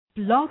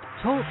Blog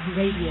Talk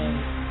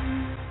Radio.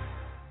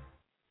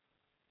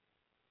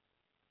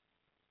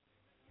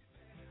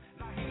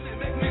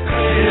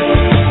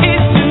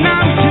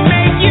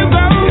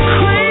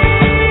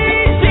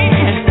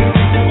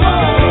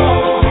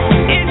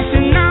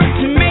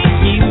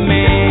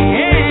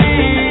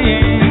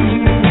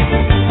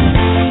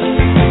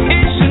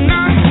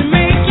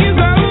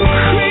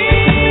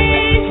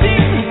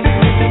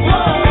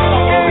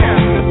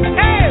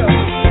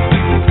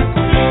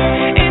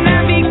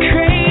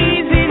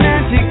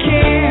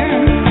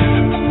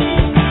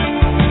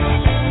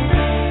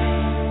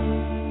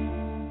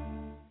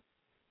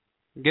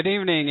 Good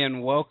evening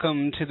and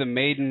welcome to the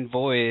maiden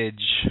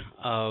voyage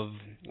of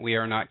We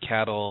Are Not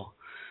Cattle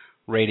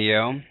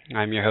Radio.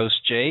 I'm your host,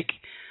 Jake.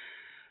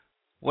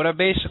 What I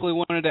basically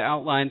wanted to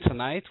outline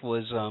tonight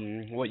was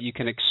what you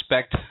can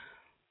expect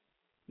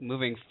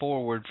moving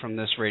forward from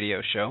this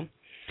radio show.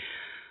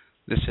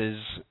 This is,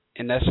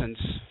 in essence,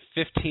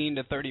 15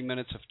 to 30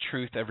 minutes of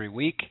truth every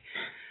week.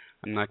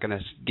 I'm not going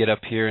to get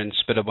up here and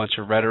spit a bunch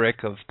of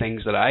rhetoric of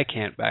things that I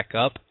can't back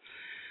up.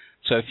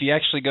 So if you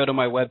actually go to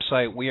my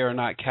website,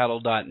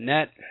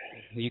 wearenotcattle.net,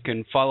 you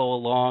can follow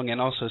along and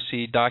also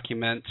see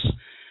documents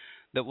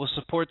that will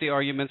support the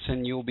arguments,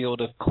 and you'll be able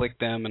to click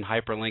them and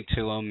hyperlink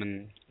to them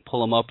and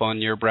pull them up on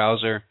your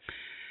browser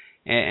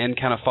and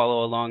kind of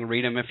follow along,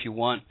 read them if you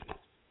want.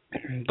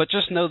 But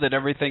just know that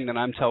everything that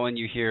I'm telling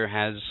you here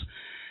has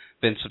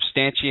been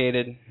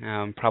substantiated,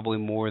 probably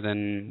more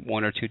than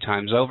one or two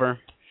times over.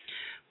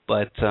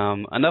 But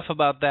enough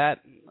about that.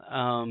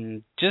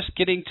 Just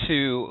getting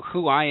to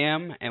who I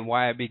am and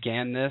why I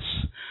began this.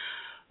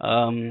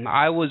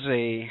 I was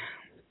a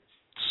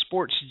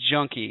sports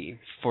junkie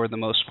for the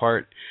most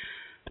part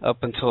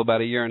up until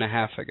about a year and a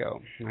half ago.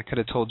 I could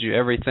have told you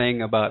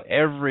everything about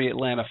every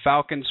Atlanta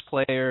Falcons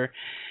player,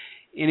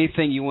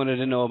 anything you wanted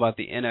to know about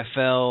the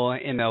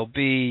NFL,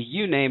 MLB,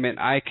 you name it,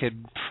 I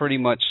could pretty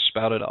much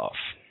spout it off.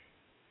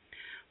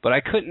 But I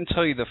couldn't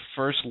tell you the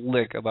first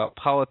lick about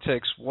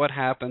politics, what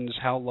happens,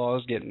 how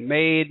laws get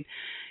made,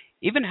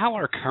 even how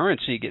our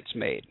currency gets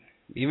made,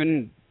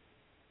 even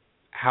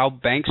how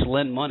banks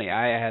lend money.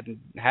 I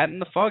hadn't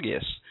the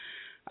foggiest.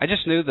 I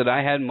just knew that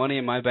I had money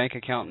in my bank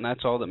account, and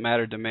that's all that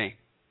mattered to me.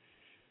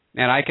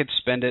 And I could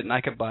spend it, and I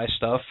could buy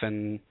stuff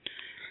and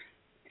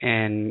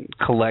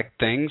collect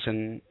things,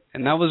 and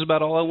that was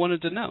about all I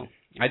wanted to know.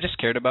 I just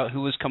cared about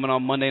who was coming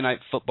on Monday Night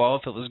Football,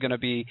 if it was going to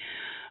be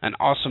an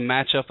awesome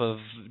matchup of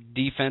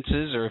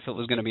defenses or if it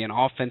was going to be an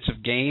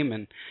offensive game,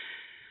 and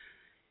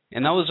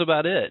that was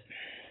about it.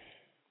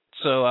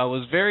 So I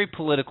was very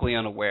politically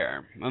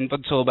unaware up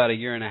until about a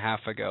year and a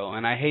half ago.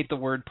 And I hate the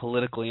word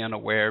politically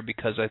unaware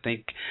because I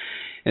think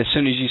as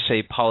soon as you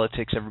say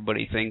politics,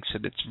 everybody thinks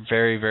that it's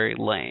very, very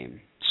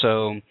lame.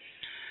 So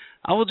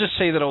I will just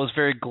say that I was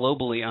very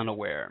globally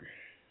unaware.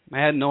 I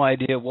had no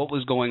idea what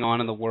was going on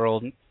in the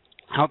world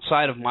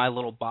outside of my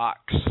little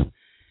box.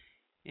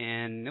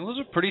 And it was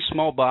a pretty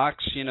small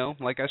box, you know,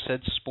 like I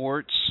said,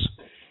 sports,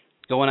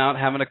 going out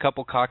having a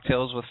couple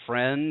cocktails with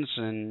friends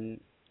and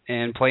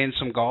playing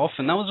some golf,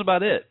 and that was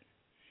about it.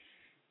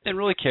 Didn't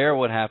really care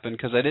what happened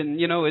because I didn't,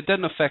 it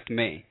didn't affect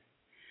me.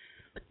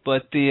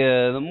 But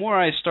the more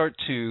I start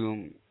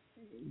to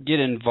get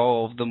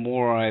involved, the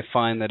more I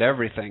find that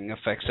everything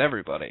affects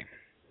everybody.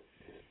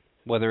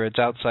 Whether it's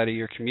outside of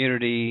your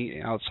community,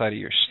 outside of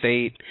your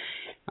state,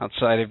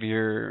 outside of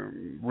your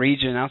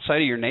region,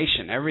 outside of your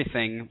nation,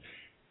 everything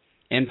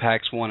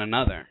impacts one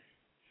another.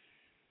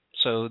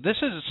 So this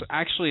is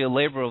actually a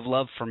labor of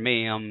love for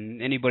me.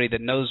 Anybody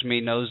that knows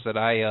me knows that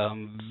I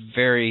am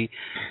very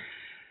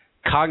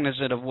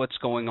cognizant of what's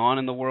going on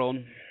in the world,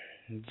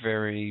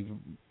 very,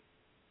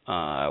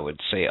 I would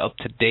say, up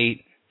to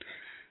date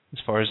as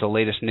far as the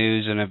latest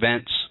news and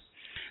events.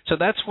 So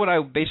that's what I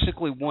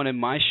basically wanted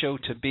my show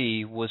to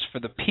be, was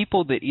for the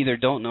people that either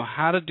don't know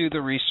how to do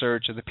the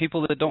research or the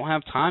people that don't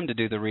have time to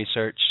do the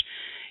research,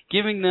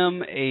 giving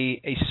them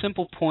a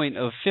simple point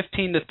of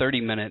 15 to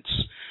 30 minutes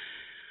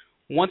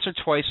once or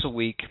twice a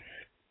week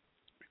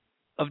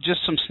of just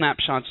some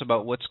snapshots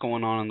about what's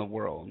going on in the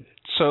world.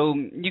 So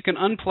you can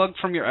unplug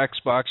from your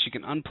Xbox, you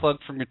can unplug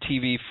from your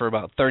TV for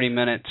about 30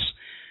 minutes,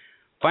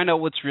 find out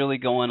what's really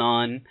going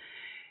on,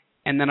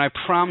 and then I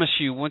promise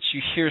you, once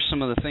you hear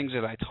some of the things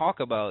that I talk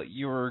about,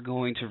 you're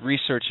going to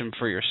research them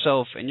for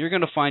yourself, and you're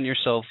going to find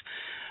yourself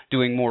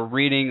doing more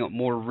reading,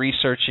 more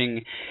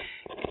researching,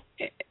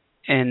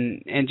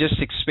 and just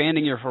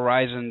expanding your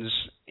horizons,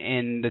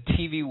 and the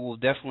TV will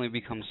definitely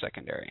become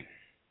secondary.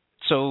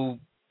 So,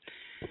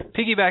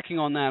 piggybacking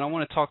on that, I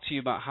want to talk to you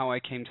about how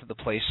I came to the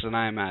place that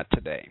I am at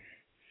today.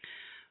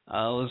 It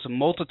was a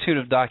multitude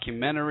of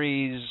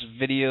documentaries,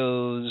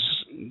 videos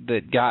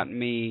that got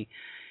me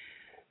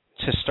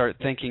to start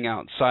thinking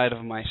outside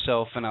of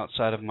myself and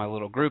outside of my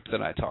little group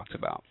that I talked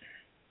about.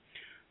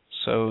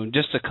 So,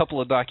 just a couple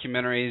of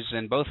documentaries,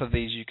 and both of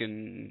these you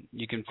can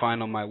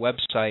find on my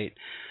website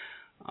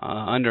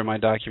under my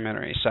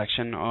documentary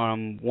section.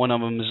 One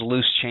of them is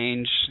Loose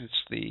Change. It's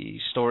the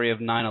story of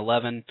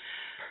 9/11.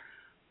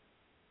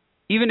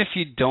 Even if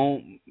you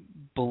don't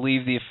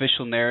believe the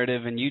official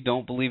narrative and you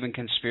don't believe in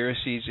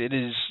conspiracies, it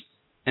is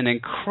an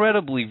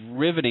incredibly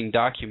riveting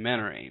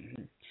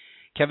documentary.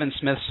 Kevin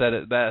Smith said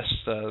it best,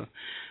 the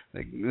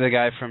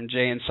guy from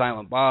Jay and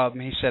Silent Bob.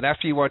 He said,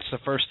 after you watch the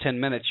first 10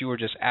 minutes, you were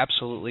just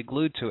absolutely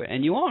glued to it.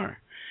 And you are.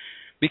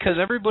 Because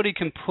everybody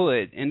can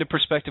put into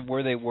perspective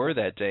where they were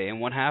that day and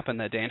what happened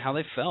that day and how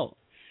they felt.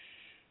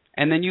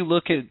 And then you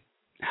look at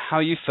how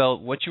you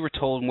felt, what you were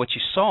told, and what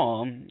you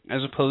saw,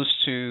 as opposed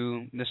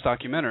to this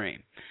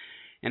documentary.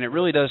 And it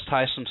really does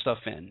tie some stuff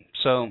in.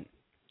 So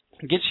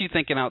it gets you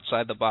thinking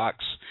outside the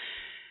box.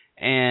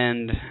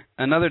 And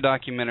another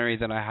documentary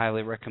that I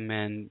highly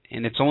recommend,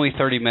 and it's only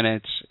 30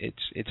 minutes.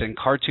 It's in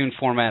cartoon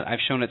format. I've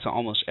shown it to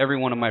almost every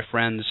one of my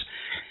friends.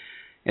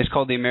 It's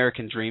called The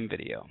American Dream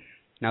Video.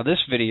 Now,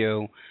 this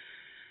video,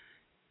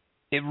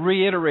 it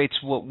reiterates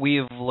what we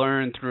have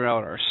learned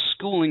throughout our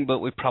schooling, but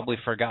we probably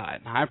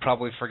forgot. I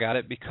probably forgot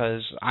it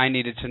because I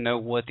needed to know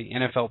what the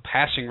NFL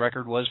passing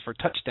record was for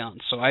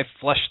touchdowns. So I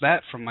flushed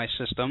that from my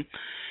system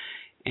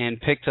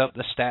and picked up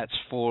the stats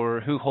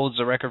for who holds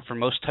the record for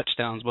most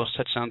touchdowns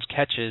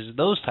catches,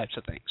 those types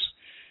of things.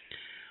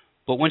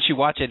 But once you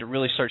watch it, it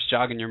really starts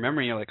jogging your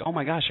memory. You're like, oh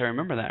my gosh, I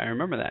remember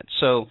that.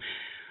 So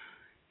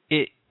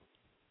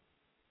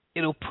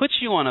it'll put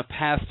you on a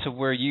path to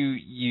where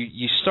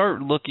you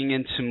start looking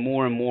into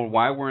more and more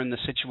why we're in the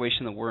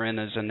situation that we're in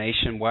as a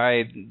nation,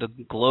 why the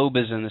globe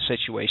is in the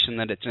situation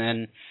that it's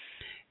in.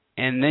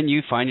 And then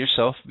you find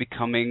yourself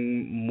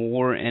becoming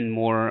more and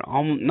more,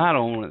 not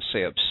only want to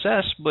say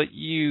obsessed, but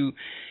you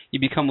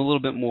become a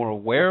little bit more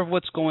aware of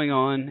what's going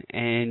on,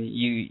 and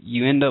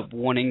you end up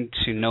wanting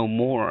to know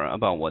more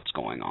about what's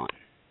going on.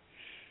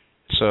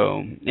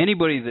 So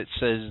anybody that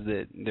says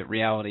that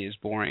reality is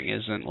boring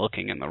isn't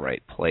looking in the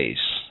right place.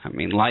 I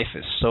mean, life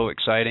is so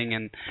exciting,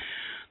 and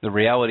the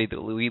reality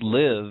that we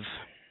live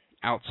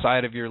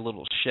outside of your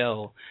little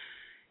shell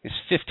is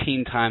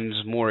 15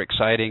 times more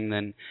exciting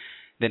than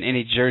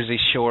any Jersey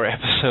Shore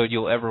episode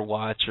you'll ever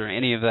watch or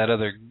any of that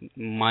other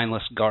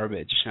mindless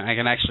garbage. I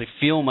can actually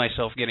feel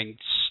myself getting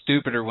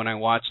stupider when I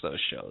watch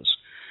those shows.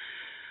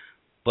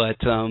 But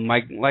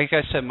like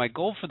I said, my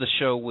goal for the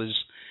show was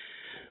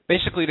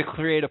basically to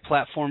create a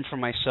platform for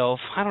myself.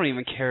 I don't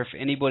even care if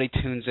anybody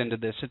tunes into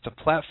this. It's a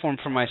platform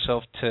for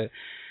myself to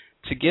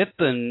get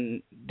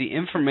the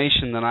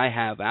information that I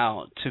have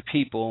out to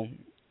people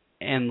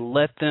and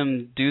let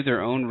them do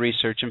their own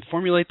research and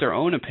formulate their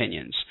own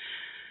opinions.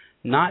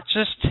 Not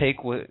just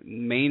take what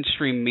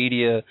mainstream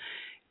media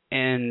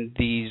and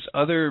these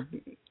other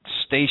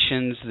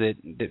stations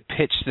that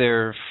pitch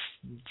their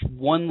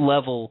one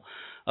level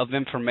of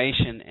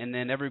information, and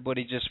then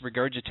everybody just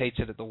regurgitates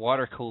it at the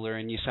water cooler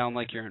and you sound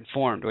like you're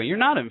informed. Well, you're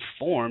not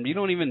informed. You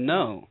don't even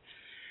know.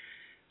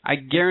 I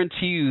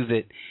guarantee you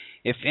that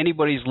if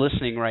anybody's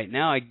listening right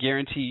now, I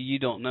guarantee you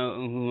don't know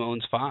who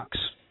owns Fox.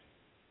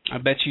 I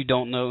bet you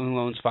don't know who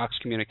owns Fox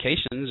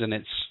Communications, and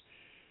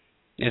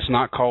it's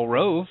not Karl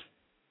Rove.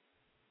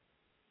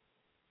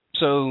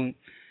 So,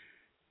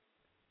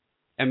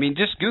 I mean,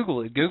 just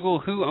Google it. Google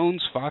who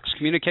owns Fox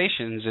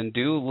Communications and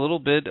do a little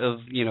bit of,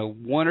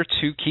 one or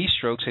two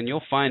keystrokes, and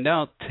you'll find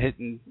out that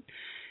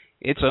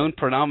it's owned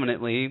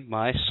predominantly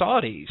by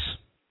Saudis.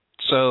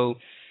 So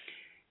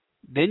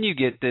then you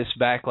get this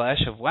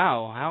backlash of,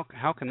 wow,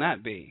 how can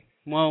that be?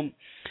 Well,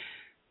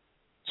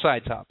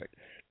 side topic.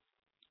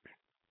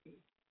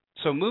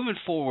 So moving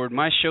forward,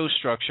 my show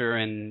structure,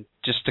 and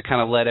just to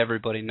kind of let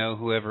everybody know,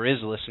 whoever is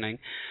listening,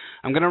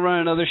 I'm going to run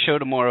another show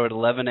tomorrow at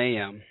 11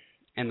 a.m.,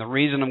 and the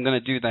reason I'm going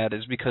to do that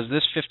is because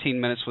this 15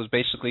 minutes was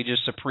basically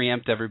just to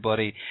preempt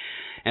everybody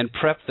and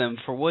prep them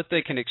for what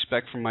they can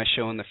expect from my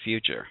show in the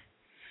future.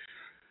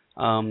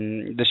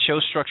 The show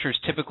structure is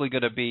typically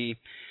going to be,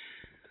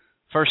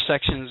 first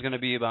section is going to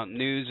be about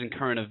news and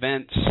current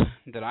events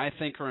that I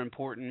think are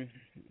important,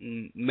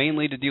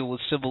 mainly to deal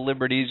with civil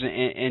liberties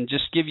and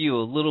just give you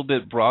a little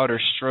bit broader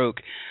stroke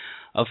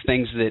of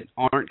things that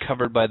aren't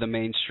covered by the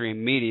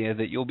mainstream media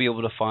that you'll be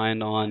able to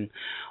find on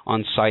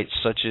sites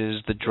such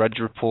as the Drudge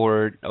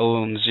Report,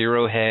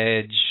 Zero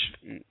Hedge,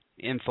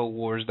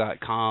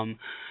 Infowars.com,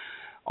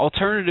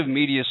 alternative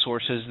media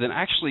sources that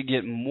actually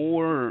get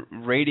more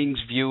ratings,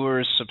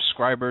 viewers,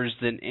 subscribers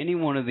than any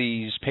one of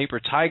these paper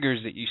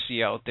tigers that you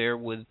see out there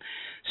with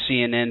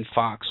CNN,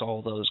 Fox,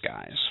 all those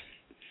guys.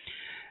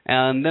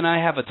 And then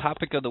I have a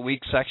topic of the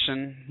week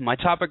section. My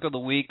topic of the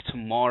week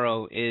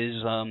tomorrow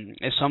is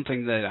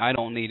something that I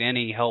don't need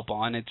any help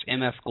on. It's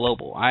MF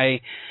Global.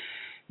 I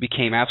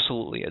became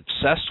absolutely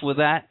obsessed with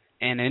that.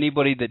 And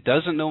anybody that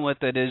doesn't know what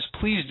that is,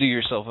 please do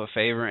yourself a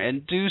favor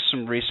and do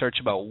some research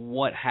about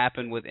what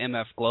happened with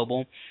MF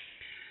Global.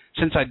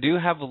 Since I do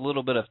have a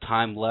little bit of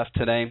time left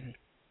today,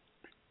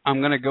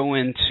 I'm going to go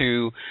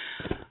into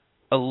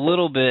a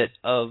little bit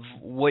of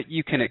what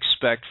you can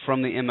expect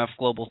from the MF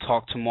Global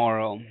talk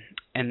tomorrow,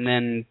 and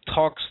then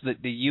talks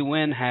that the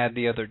UN had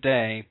the other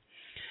day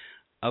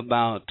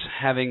about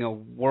having a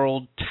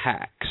world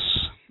tax.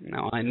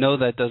 Now, I know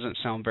that doesn't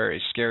sound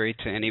very scary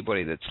to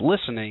anybody that's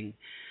listening,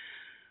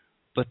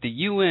 but the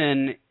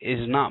UN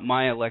is not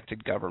my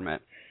elected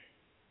government.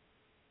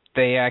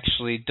 they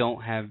actually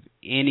don't have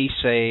any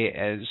say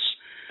as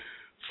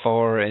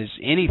far as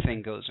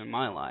anything goes in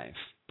my life.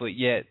 But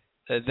yet,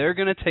 they're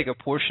going to take a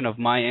portion of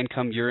my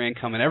income, your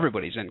income, and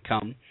everybody's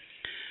income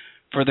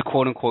for the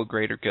quote-unquote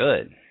greater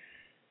good.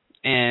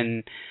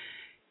 And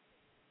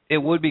it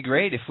would be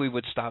great if we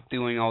would stop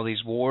doing all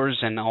these wars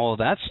and all of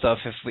that stuff.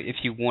 If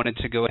you wanted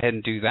to go ahead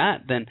and do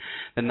that, then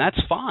that's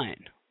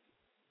fine.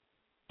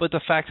 But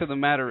the fact of the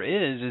matter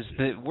is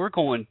that we're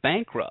going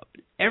bankrupt.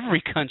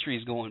 Every country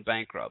is going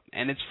bankrupt,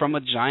 and it's from a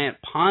giant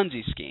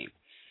Ponzi scheme.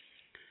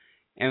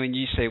 And when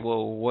you say,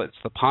 well, what's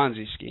the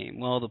Ponzi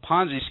scheme? Well, the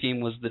Ponzi scheme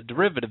was the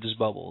derivatives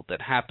bubble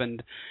that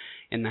happened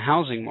in the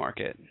housing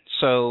market.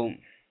 So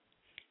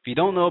if you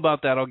don't know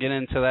about that, I'll get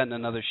into that in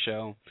another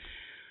show.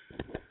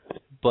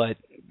 But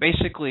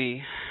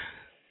basically,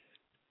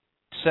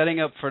 setting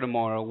up for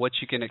tomorrow, what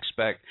you can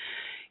expect,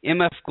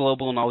 MF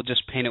Global, and I'll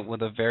just paint it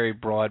with a very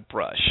broad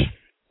brush.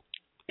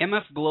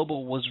 MF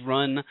Global was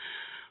run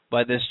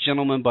by this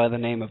gentleman by the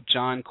name of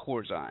Jon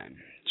Corzine.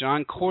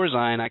 Jon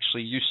Corzine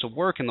actually used to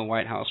work in the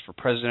White House for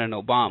President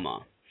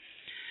Obama.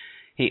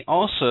 He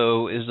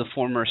also is the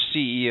former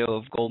CEO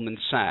of Goldman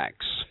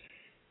Sachs,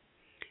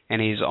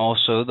 and he's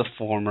also the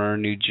former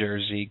New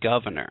Jersey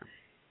governor.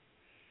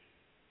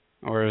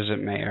 Or is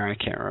it mayor? I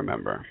can't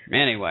remember.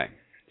 Anyway,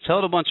 he's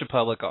held a bunch of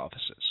public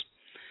offices.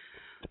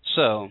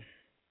 So,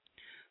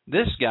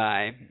 this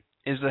guy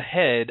is the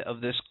head of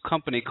this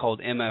company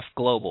called MF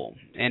Global.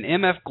 And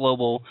MF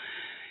Global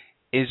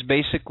is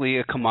basically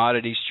a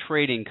commodities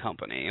trading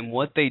company. And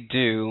what they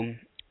do,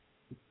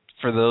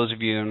 for those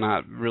of you who are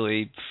not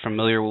really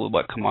familiar with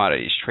what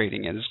commodities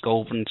trading is,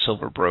 gold and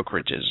silver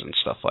brokerages and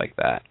stuff like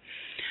that.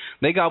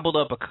 They gobbled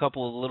up a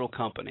couple of little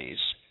companies,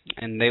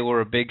 and they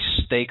were a big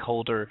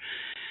stakeholder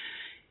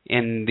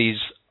in these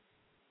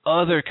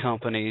other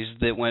companies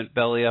that went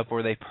belly up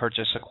or they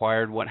purchased,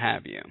 acquired, what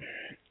have you.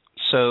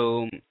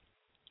 So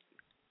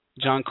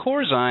Jon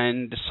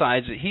Corzine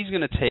decides that he's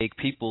going to take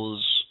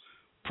people's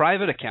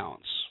private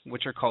accounts,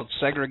 which are called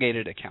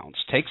segregated accounts,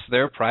 takes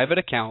their private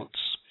accounts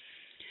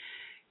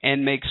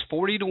and makes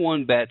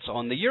 40-to-1 bets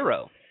on the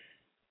euro.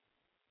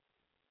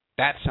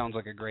 That sounds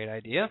like a great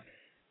idea.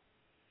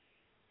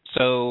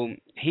 So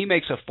he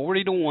makes a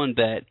 40-to-1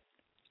 bet.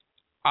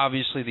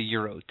 Obviously, the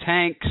euro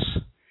tanks.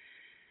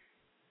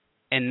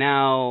 And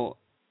now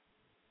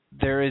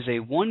there is a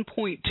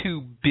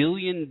 $1.2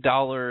 billion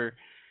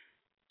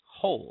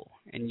hole.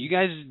 And you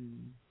guys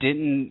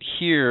didn't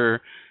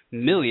hear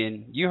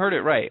million. You heard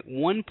it right.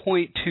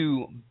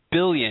 $1.2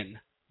 billion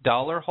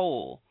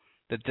hole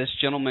that this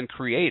gentleman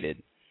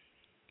created.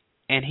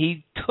 And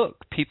he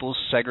took people's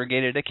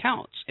segregated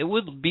accounts. It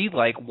would be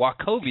like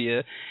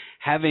Wachovia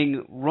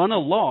having run a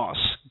loss,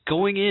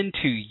 going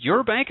into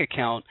your bank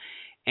account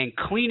and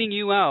cleaning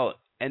you out,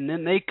 and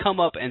then they come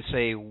up and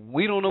say,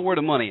 we don't know where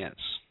the money is.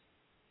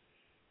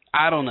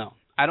 I don't know.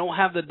 I don't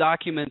have the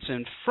documents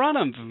in front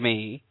of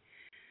me,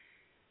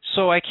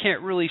 so I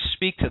can't really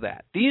speak to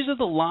that. These are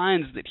the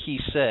lines that he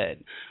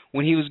said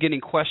when he was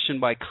getting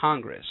questioned by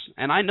Congress.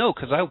 And I know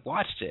because I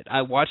watched it.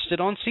 I watched it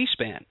on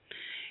C-SPAN.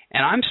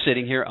 And I'm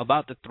sitting here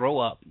about to throw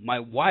up. My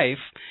wife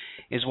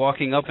is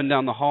walking up and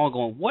down the hall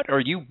going, what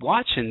are you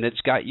watching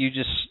that's got you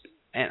just...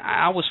 And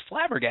I was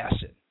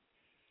flabbergasted.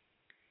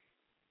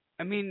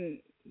 I mean,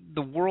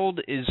 the world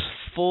is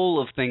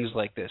full of things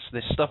like this.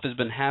 This stuff has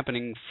been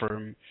happening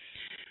from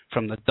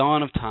the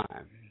dawn of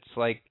time. It's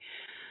like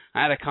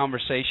I had a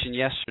conversation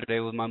yesterday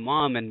with my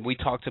mom, and we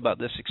talked about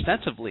this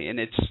extensively. And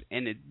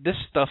this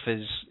stuff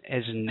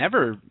has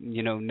never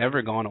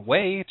gone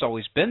away. It's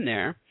always been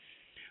there.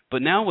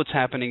 But now what's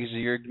happening is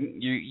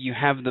you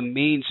have the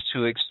means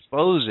to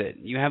expose it.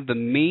 You have the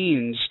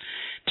means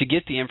to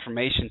get the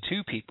information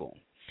to people.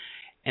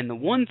 And the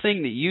one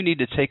thing that you need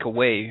to take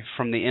away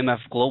from the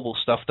MF Global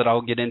stuff that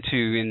I'll get into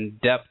in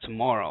depth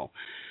tomorrow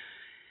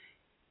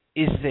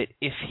is that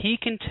if he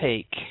can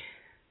take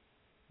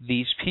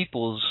these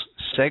people's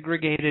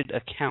segregated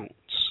accounts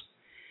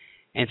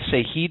and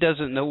say he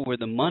doesn't know where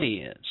the money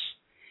is,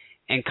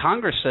 and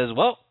Congress says,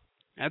 well,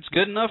 that's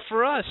good enough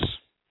for us.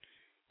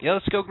 Yeah,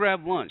 let's go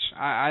grab lunch.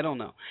 I don't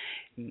know.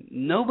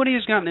 Nobody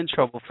has gotten in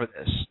trouble for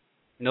this.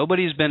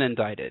 Nobody's been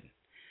indicted.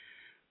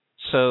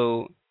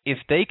 So if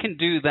they can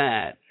do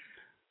that,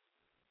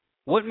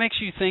 what makes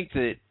you think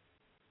that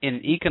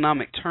in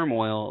economic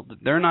turmoil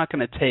that they're not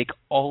going to take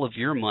all of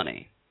your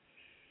money?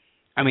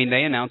 I mean,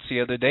 they announced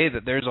the other day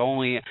that there's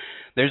only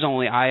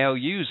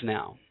IOUs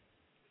now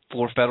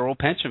for federal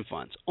pension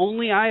funds.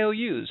 Only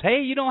IOUs.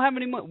 Hey, you don't have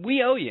any money.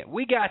 We owe you.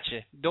 We got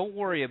you. Don't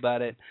worry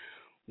about it.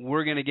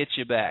 We're going to get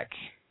you back.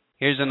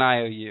 Here's an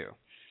IOU.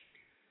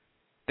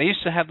 They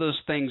used to have those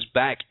things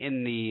back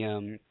in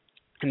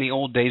the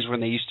old days when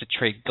they used to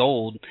trade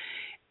gold.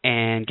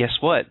 And guess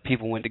what?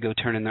 People went to go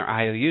turn in their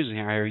IOUs, and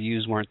the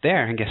IOUs weren't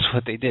there. And guess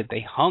what they did? They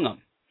hung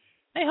them.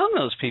 They hung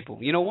those people.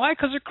 You know why?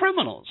 Because they're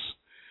criminals.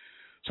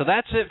 So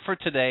that's it for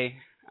today.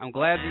 I'm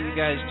glad that you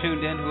guys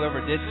tuned in, whoever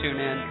did tune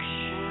in.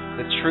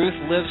 The truth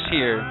lives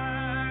here.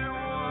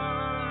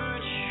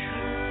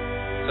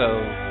 So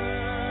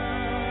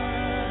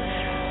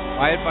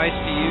my advice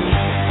to you,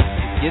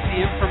 get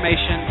the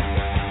information,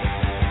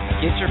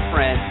 get your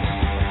friends,